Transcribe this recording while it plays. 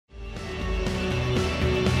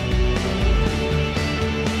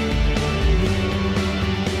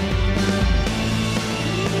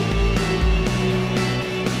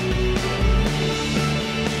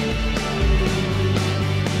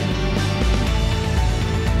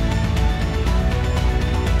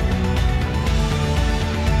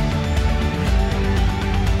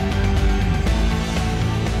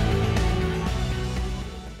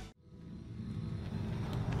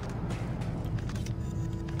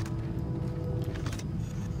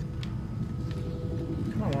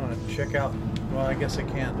want to check out. Well, I guess I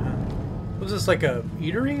can't, huh? Was this like a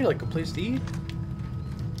eatery? Like a place to eat?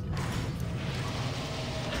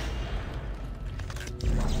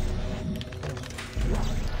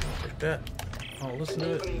 Like that. Oh, listen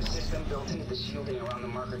to it. The opening system built into the shielding around the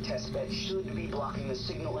marker test bed should be blocking the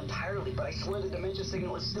signal entirely, but I swear the dementia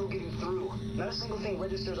signal is still getting through. Not a single thing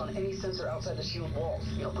registers on any sensor outside the shield walls.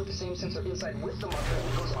 You know, put the same sensor inside with the marker and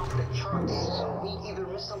it goes off the charts. So we either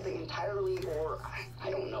miss something entirely or I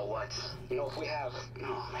don't know what. You know, if we have...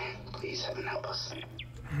 Oh, man, please, heaven help us.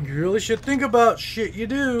 You really should think about shit you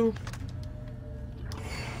do.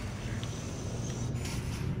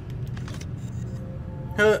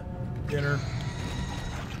 Huh. Dinner.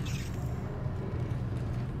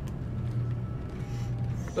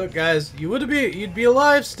 Look, guys, you'd be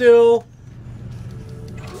alive still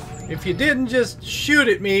if you didn't just shoot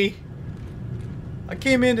at me. I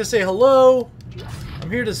came in to say hello. I'm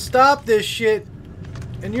here to stop this shit,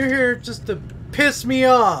 and you're here just to piss me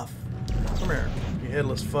off. Come here, you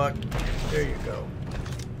headless fuck. There you go.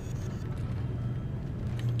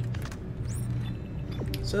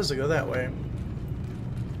 It says to go that way.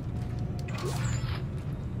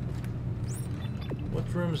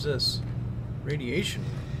 What room is this? Radiation.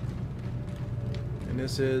 And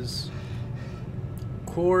this is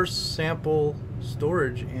core sample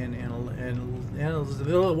storage and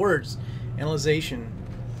analyzation.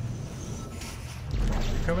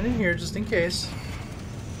 Coming in here just in case.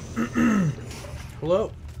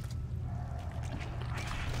 Hello.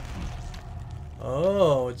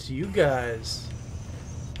 Oh, it's you guys.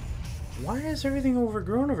 Why is everything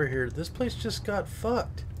overgrown over here? This place just got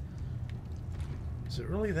fucked. Is it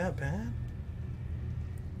really that bad?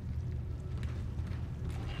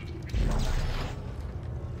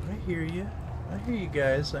 I hear you. I hear you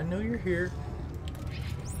guys. I know you're here.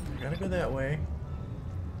 Gotta go that way.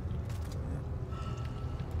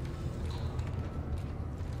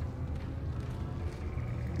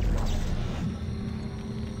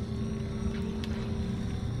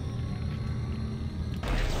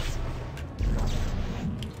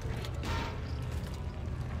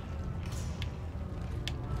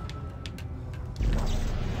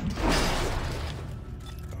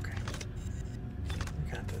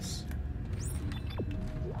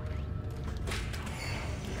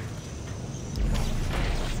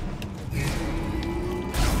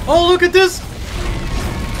 Oh, look at this!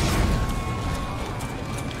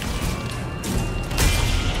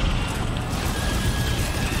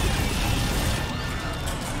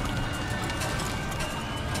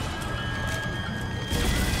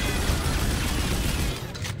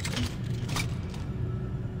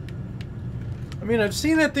 I mean, I've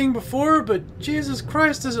seen that thing before, but Jesus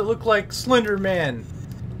Christ, does it look like Slender Man?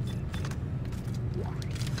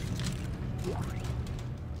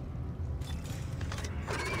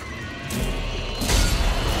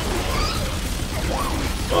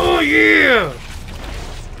 Oh yeah!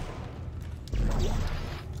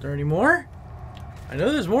 Is there any more? I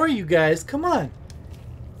know there's more of you guys. Come on.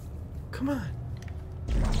 Come on.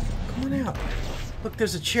 Come on out. Look,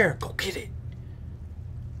 there's a chair. Go get it.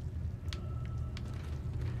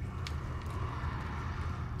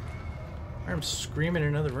 I'm screaming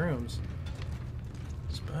in other rooms.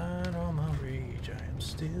 Despite all my rage, I am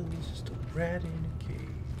still just a rat in a cage.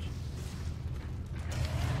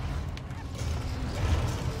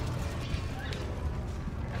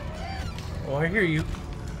 Oh, I hear you.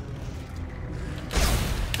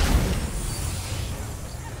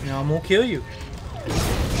 Now I'm gonna kill you.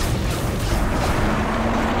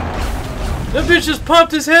 That bitch just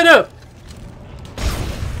popped his head up.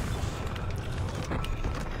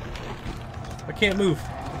 I can't move.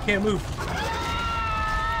 I can't move.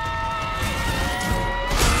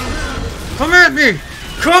 Come at me!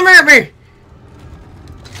 Come at me!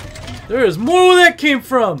 There is more where that came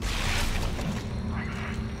from.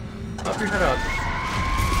 Pop your head out.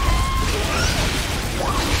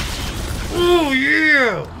 Oh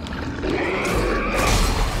yeah!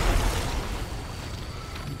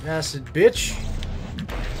 You acid bitch.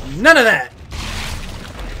 None of that!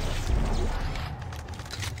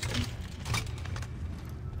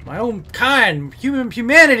 My own kind,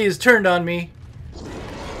 humanity has turned on me.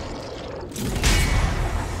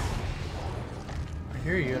 I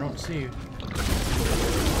hear you, I don't see you.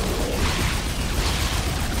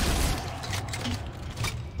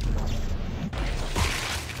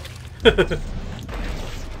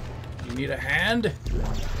 You need a hand?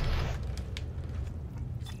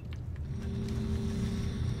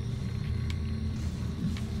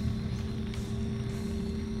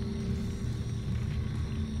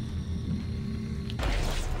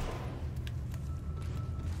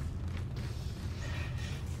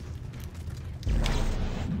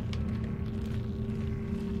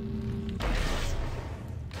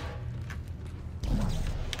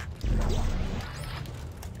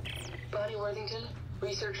 Worthington.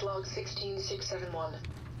 Research log 16671.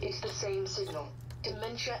 It's the same signal.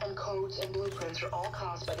 Dementia and codes and blueprints are all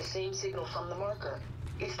caused by the same signal from the marker.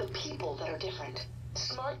 It's the people that are different.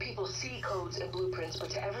 Smart people see codes and blueprints, but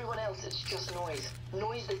to everyone else it's just noise.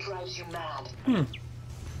 Noise that drives you mad.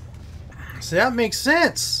 So that makes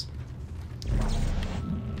sense.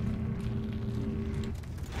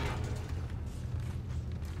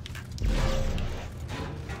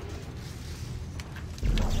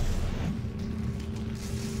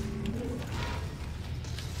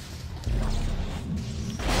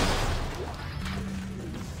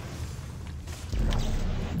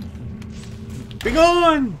 Be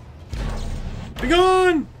gone! Be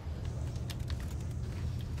gone!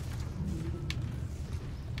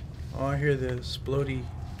 Oh, I hear the explodey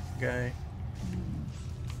guy.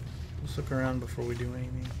 Let's look around before we do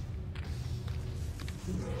anything.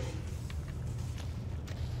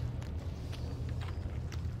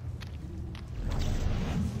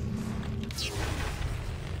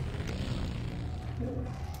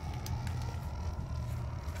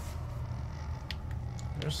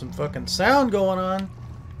 There's some fucking sound going on,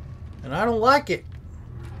 and I don't like it.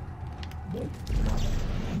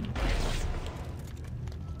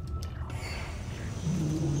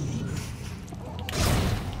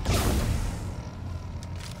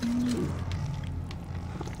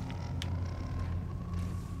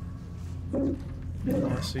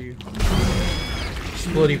 I see you.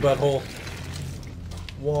 Splitty butthole.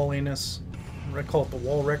 Wall anus. What do I call it? The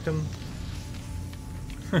wall rectum?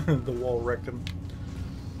 The wall rectum.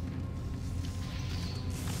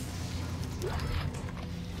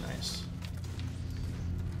 Nice.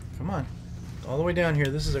 Come on. All the way down here.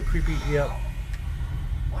 This is a creepy... Yep.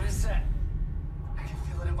 What is that? I can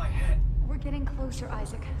feel it in my head. We're getting closer,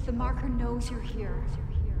 Isaac. The marker knows you're here.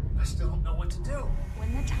 I still don't know what to do.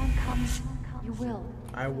 When the time comes, you will.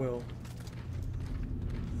 I will.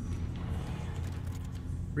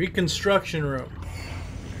 Reconstruction room.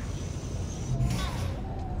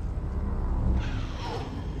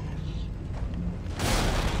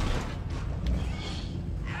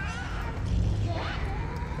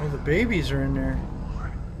 Oh, the babies are in there.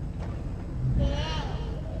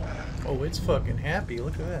 Oh, it's fucking happy.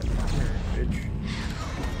 Look at that. Come here, bitch.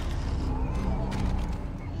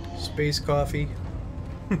 Space coffee.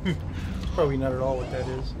 It's probably not at all what that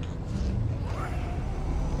is.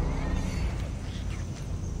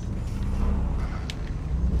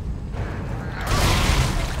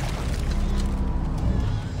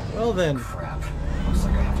 Well then. Crap. Looks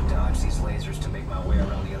like I have to dodge these lasers to make my way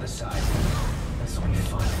around the other side. That's gonna be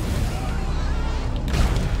fun.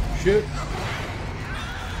 Shoot.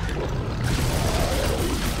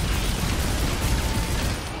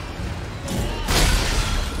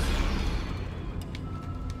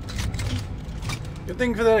 Good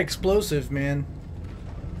thing for that explosive, man.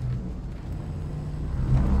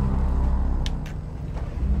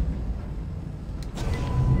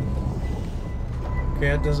 Okay,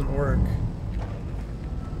 that doesn't work.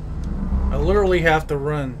 I literally have to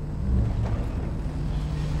run.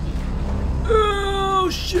 Oh,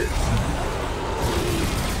 shit!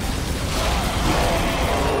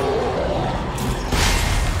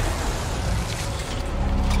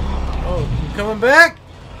 Oh, you coming back?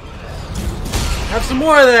 Have some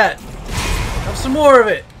more of that! Have some more of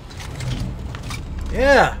it!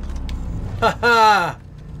 Yeah! Haha!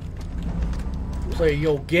 Play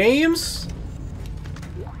your games?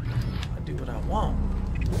 I do what I want.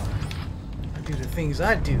 I do the things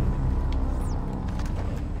I do.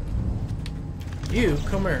 You,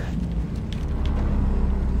 come here.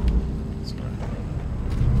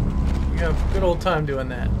 You have a good old time doing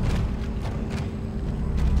that.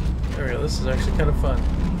 There we go, this is actually kind of fun.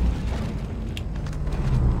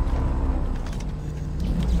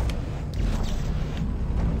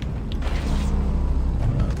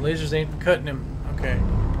 Lasers ain't cutting him. Okay.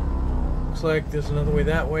 Looks like there's another way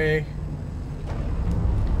that way.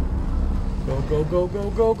 Go, go, go, go,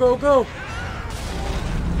 go, go, go!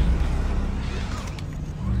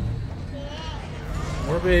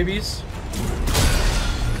 More babies.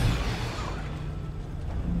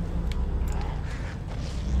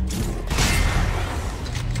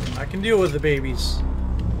 I can deal with the babies.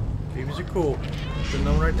 Babies are cool. There's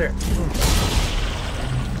another one right there.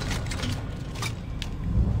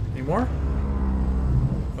 Any more?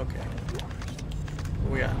 Okay.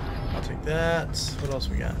 What we got? I'll take that. What else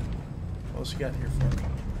we got? What else you got here for me?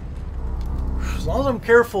 As long as I'm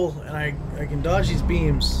careful and I can dodge these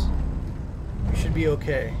beams, we should be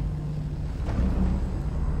okay.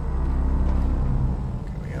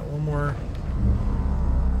 Okay, we got one more.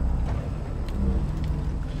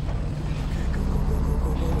 Okay, go, go, go, go,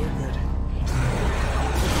 go, go, we're good.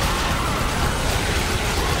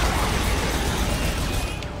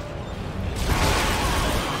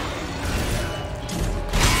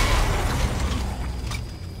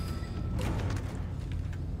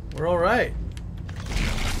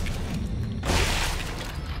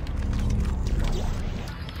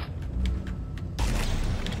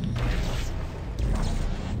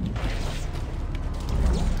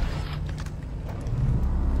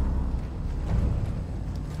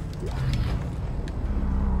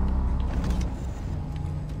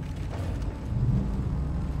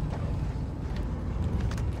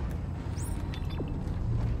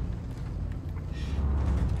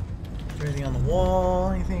 Anything on the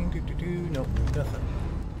wall? Anything? Nope, nothing.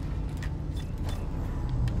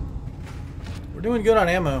 We're doing good on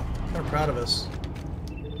ammo. I'm kind of proud of us.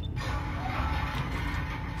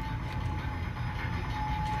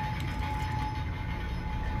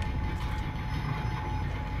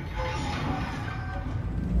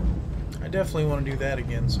 I definitely want to do that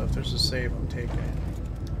again, so if there's a save, I'm taking it.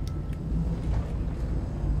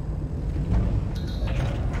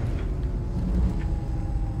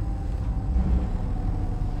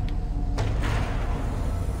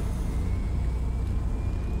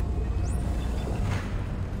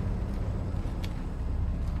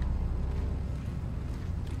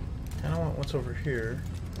 What's over here?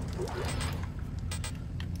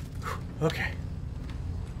 Okay.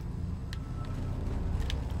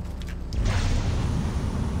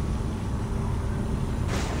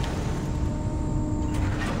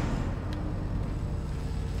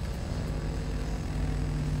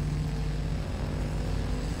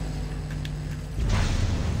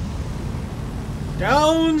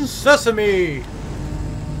 Down Sesame!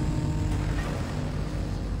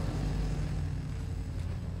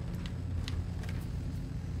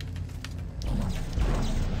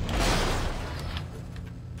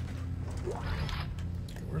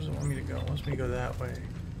 Where's it want me to go? It wants me to go that way.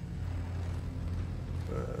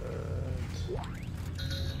 But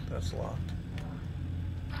that's locked.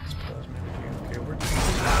 It's plasma energy. Okay, we're...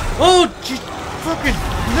 Oh, gee, fucking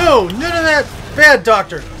no! None of that! Bad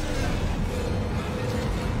doctor!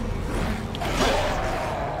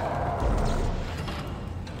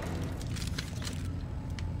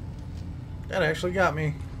 That actually got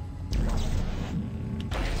me.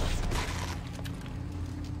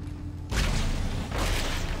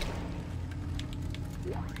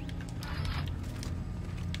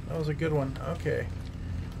 That was a good one. Okay.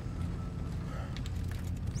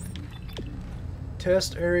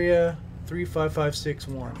 Test area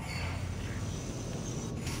 35561.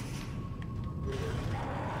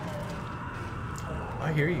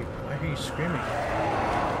 I hear you. I hear you screaming.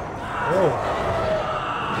 Oh.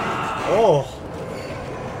 Oh.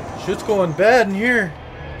 Shit's going bad in here.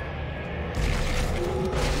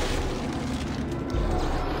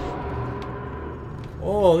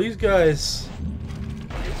 Oh, these guys.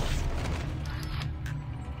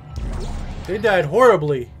 They died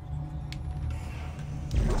horribly.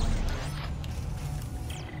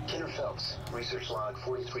 Kenner Phelps, research log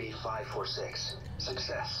 43546.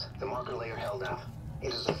 Success. The marker layer held up.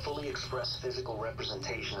 It is a fully expressed physical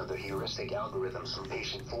representation of the heuristic algorithms from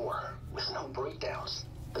patient 4, with no breakdowns.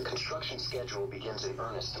 The construction schedule begins in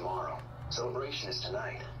earnest tomorrow. Celebration is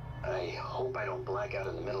tonight. I hope I don't black out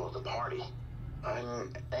in the middle of the party.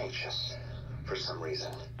 I'm anxious, for some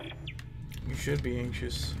reason. You should be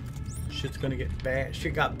anxious. Shit's gonna get bad.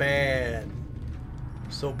 Shit got bad.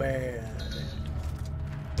 So bad.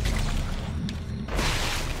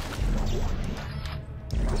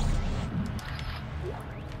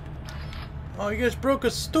 Oh, you guys broke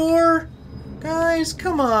a store? Guys,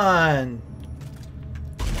 come on.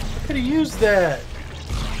 I could have used that.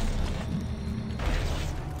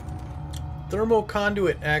 Thermal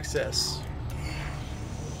conduit access.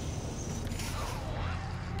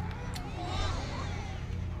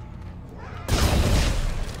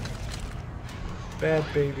 Bad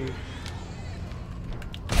baby.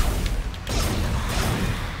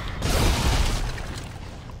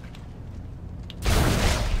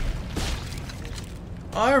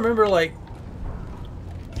 I remember, like,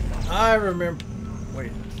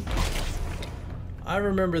 I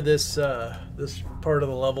remember this this part of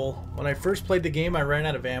the level. When I first played the game, I ran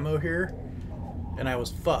out of ammo here, and I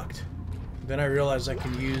was fucked. Then I realized I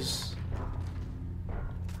can use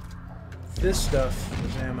this stuff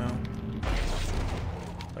as ammo.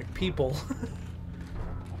 Like people.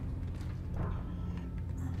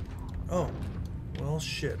 Oh, well,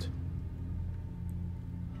 shit.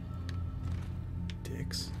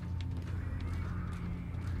 Dicks.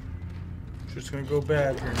 Shit's gonna go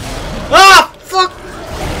bad here. Ah! Fuck!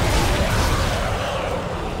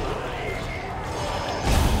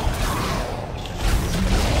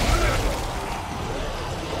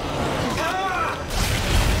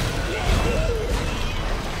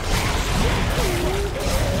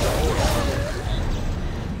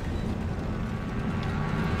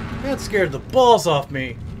 That scared the balls off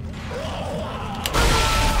me.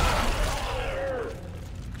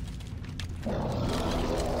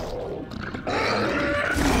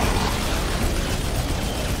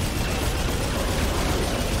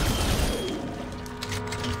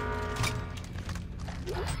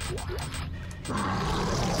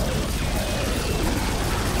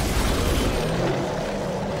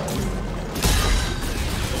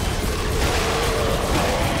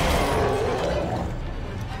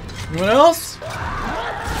 Anyone else?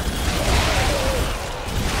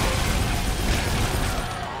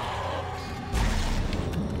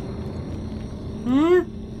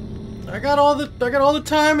 I got all the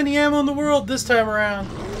time and the ammo in the world this time around.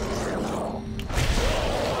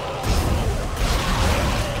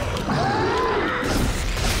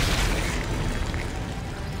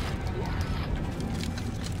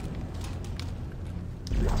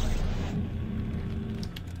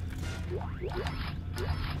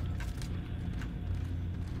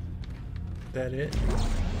 That it?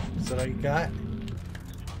 Is that all you got?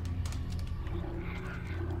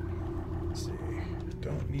 Let's see.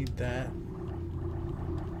 Don't need that.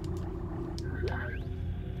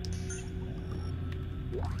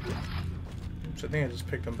 Oops, I think I just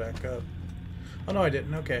picked them back up. Oh no, I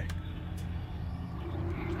didn't. Okay.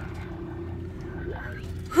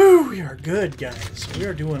 Whew, we are good, guys. We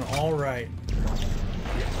are doing all right.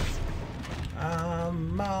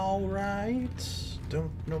 I'm all right.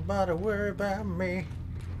 Don't nobody worry about me.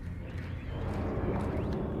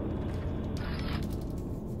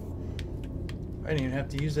 I didn't even have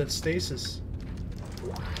to use that stasis.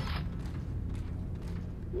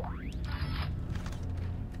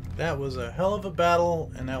 That was a hell of a battle,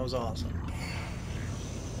 and that was awesome.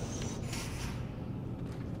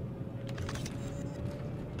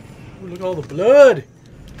 Ooh, look at all the blood!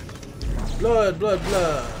 Blood, blood,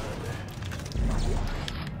 blood.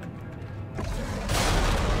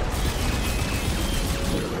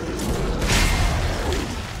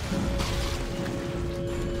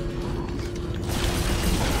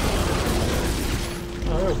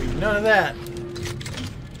 None of that.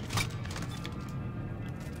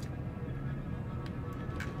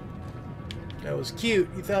 That was cute.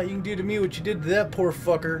 You thought you can do to me what you did to that poor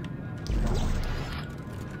fucker.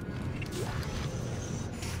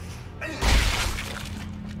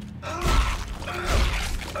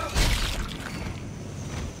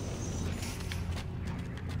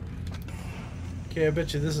 Okay, I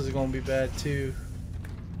bet you this is going to be bad too.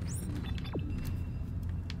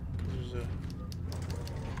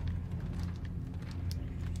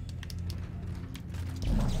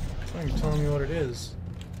 You're telling me what it is.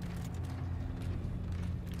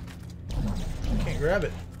 I can't grab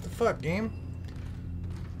it. What the fuck, game?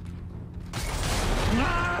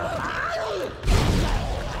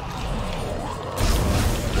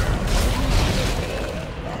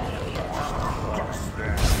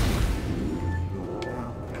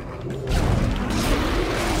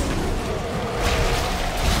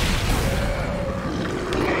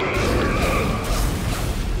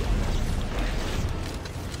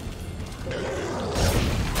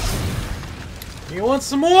 You want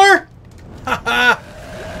some more? Haha!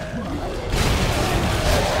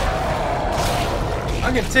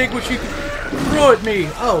 I can take what you throw at me.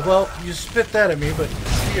 Oh, well, you spit that at me, but you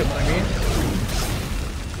get what I mean.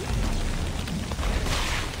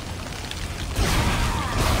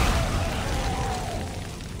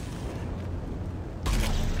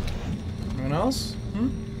 Anyone else?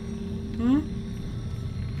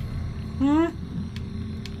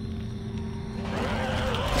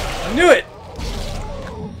 I knew it!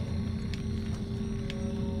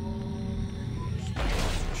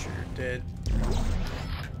 Dead.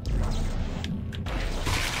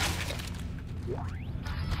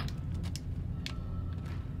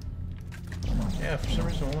 Yeah, for some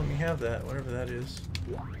reason it won't let me have that, whatever that is.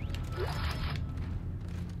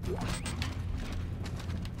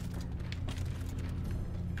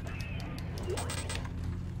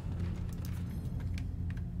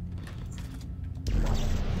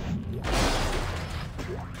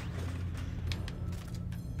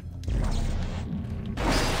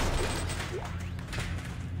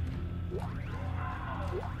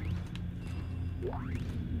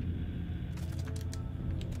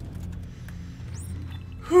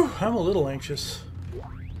 Whew, I'm a little anxious.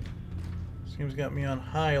 This game's got me on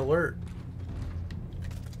high alert.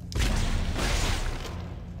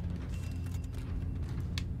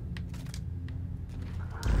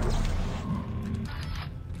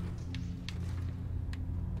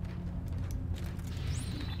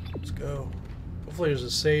 Let's go. Hopefully there's a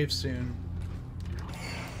save soon.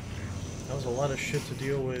 That was a lot of shit to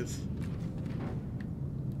deal with.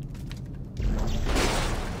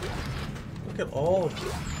 Look at all of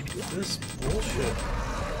this bullshit.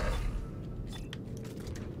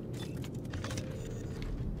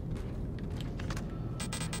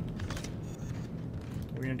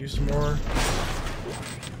 We're gonna do some more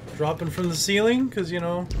dropping from the ceiling, because, you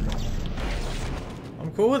know,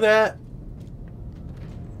 I'm cool with that.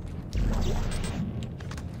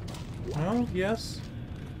 No? Yes?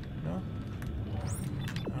 No?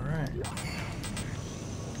 Alright.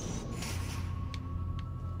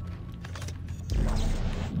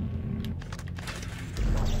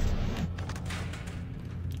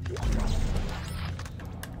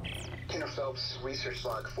 Phelps, research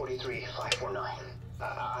log 43549.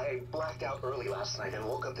 I blacked out early last night and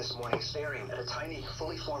woke up this morning staring at a tiny,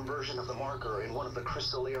 fully formed version of the marker in one of the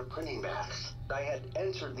crystal layer printing baths. I had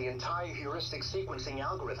entered the entire heuristic sequencing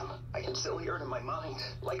algorithm. I can still hear it in my mind,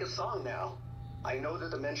 like a song now. I know the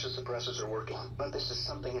dementia suppressors are working, but this is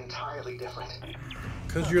something entirely different.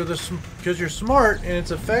 Because you're smart and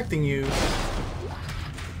it's affecting you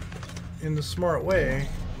in the smart way.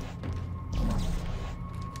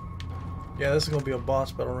 Yeah, this is gonna be a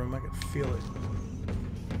boss battle room. I can feel it.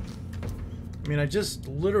 I mean, I just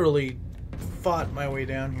literally fought my way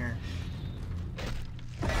down here.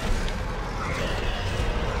 Oh,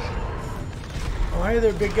 hi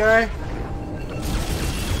there, big guy.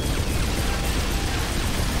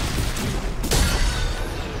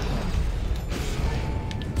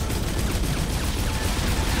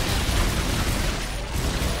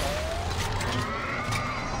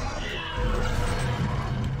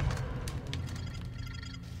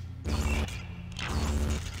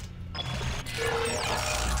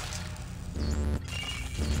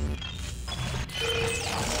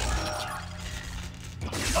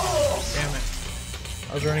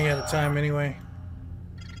 I was running out of time anyway.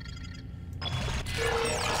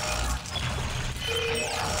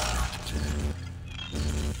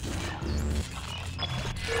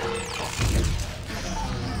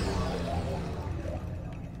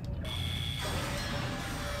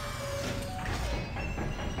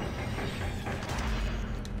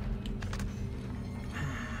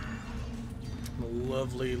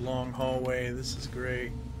 Lovely long hallway. This is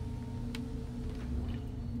great.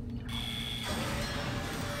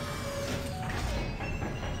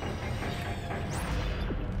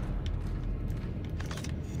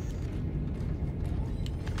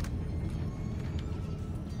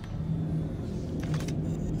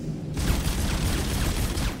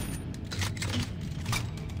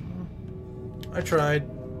 I tried.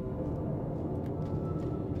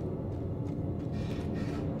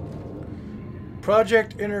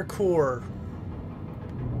 Project Inner Core.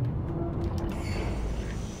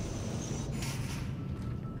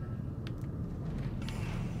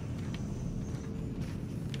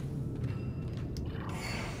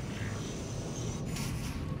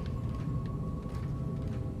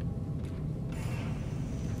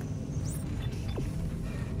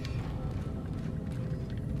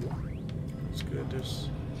 That's good. There's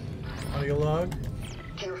audio log.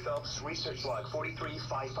 Kenner Phelps, research log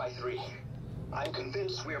 43553. I'm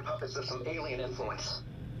convinced we are puppets of some alien influence.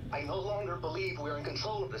 I no longer believe we're in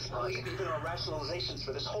control of this project. Even our rationalizations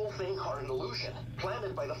for this whole thing are an illusion,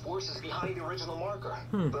 planted by the forces behind the original marker.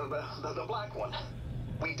 The black one.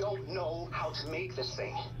 We don't know how to make this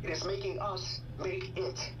thing. It is making us make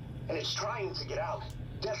it. And it's trying to get out,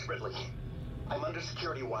 desperately. I'm under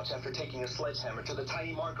security watch after taking a sledgehammer to the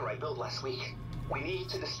tiny marker I built last week. We need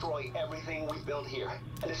to destroy everything we've built here,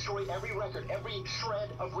 and destroy every record, every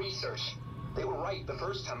shred of research. They were right the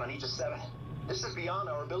first time on Aegis 7. This is beyond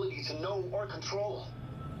our ability to know or control.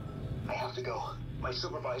 I have to go. My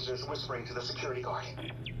supervisor is whispering to the security guard.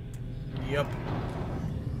 Yep.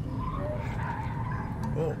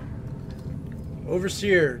 Oh.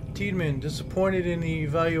 Overseer, Tiedemann, disappointed in the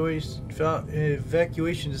evacuation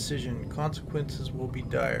decision. Consequences will be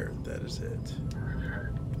dire. That is it.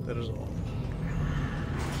 That is all.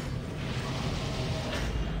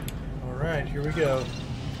 Alright, here we go.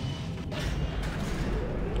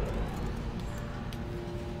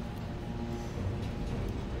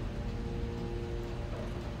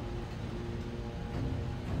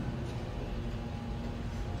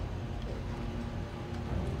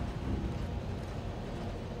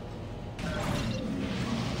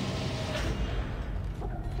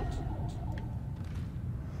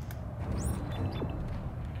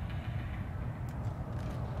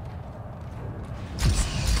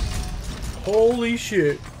 Holy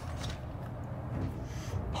shit.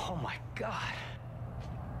 Oh my god.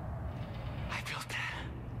 I built that.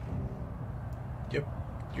 Yep,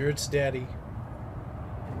 you're its daddy.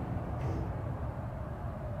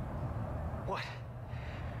 What?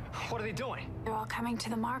 What are they doing? They're all coming to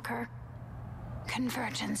the marker.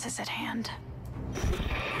 Convergence is at hand.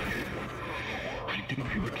 I knew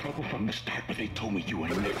you were trouble from the start, but they told me you were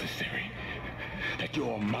necessary. That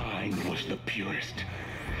your mind was the purest.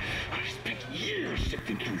 I spent years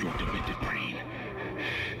sifting through your demented brain.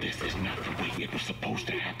 This is not the way it was supposed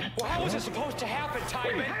to happen. Well, how was it supposed to happen, We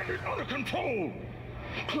Tiedemann? had it under control.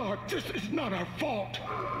 Clarke, this is not our fault.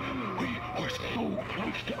 We were so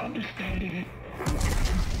close to understanding it.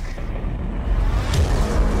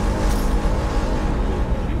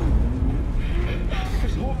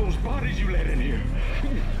 It's all those bodies you let in here.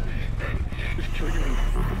 It's triggering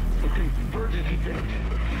a convergence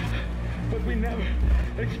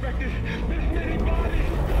expected this many bodies.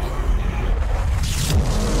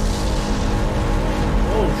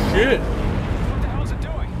 Oh shit! What the hell's it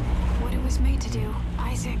doing? What it was made to do.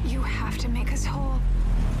 Isaac, you have to make us whole.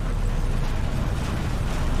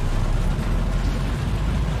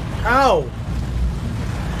 Ow!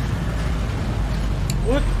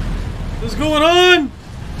 What is going on?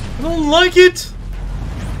 I don't like it!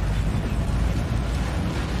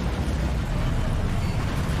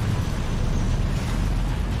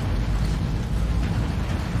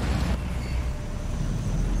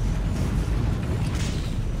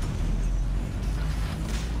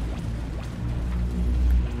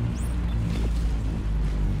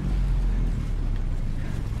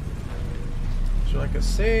 Is there like a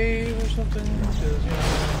save or something? 'Cause, you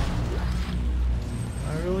know,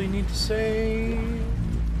 I really need to save.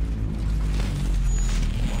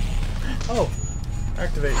 Oh,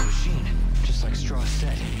 activate. Machine, just like Straw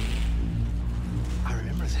said. I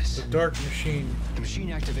remember this. The dark machine. The machine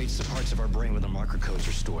activates the parts of our brain where the marker codes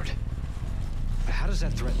are stored. But how does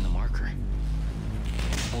that threaten the marker?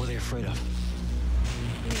 What were they afraid of?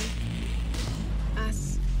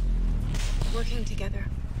 Us. Working together.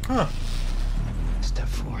 Huh. Step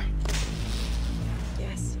 4.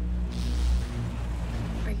 Yes.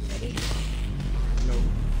 Are you ready? No.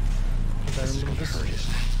 Did I This is remember gonna this? hurt,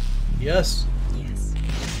 isn't it? Yes. Yes.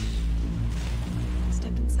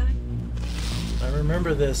 Step inside. I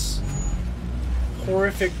remember this.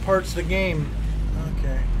 Horrific parts of the game.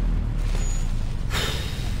 Okay.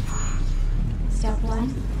 Step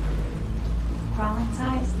 1. Crawl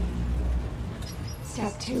inside.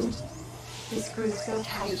 Step 2. The screws go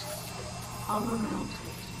tight. All around.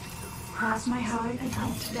 Cross my heart and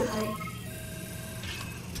hope to die.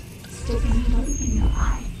 Stick a needle in your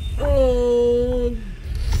eye. Oh,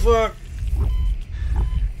 fuck.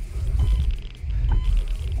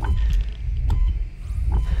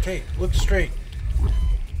 Okay, look straight.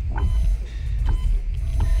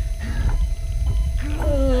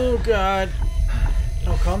 Oh, God.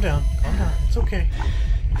 No, calm down. Calm down. It's okay.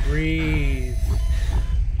 Breathe.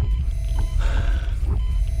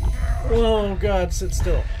 Oh, God, sit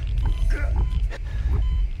still.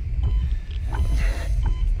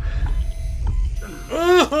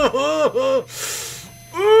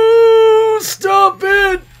 Oh, stop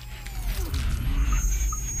it!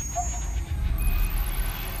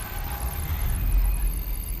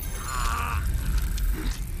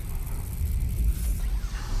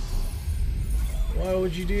 Why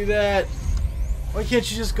would you do that? Why can't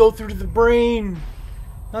you just go through to the brain?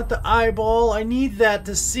 Not the eyeball. I need that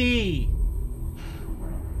to see.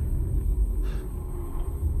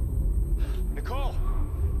 Nicole,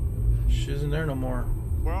 She isn't there no more.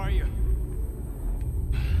 where are you?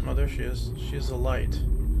 Oh, there she is. She's a light.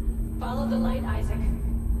 Follow the light, Isaac.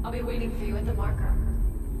 I'll be waiting for you at the marker.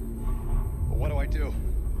 What do I do?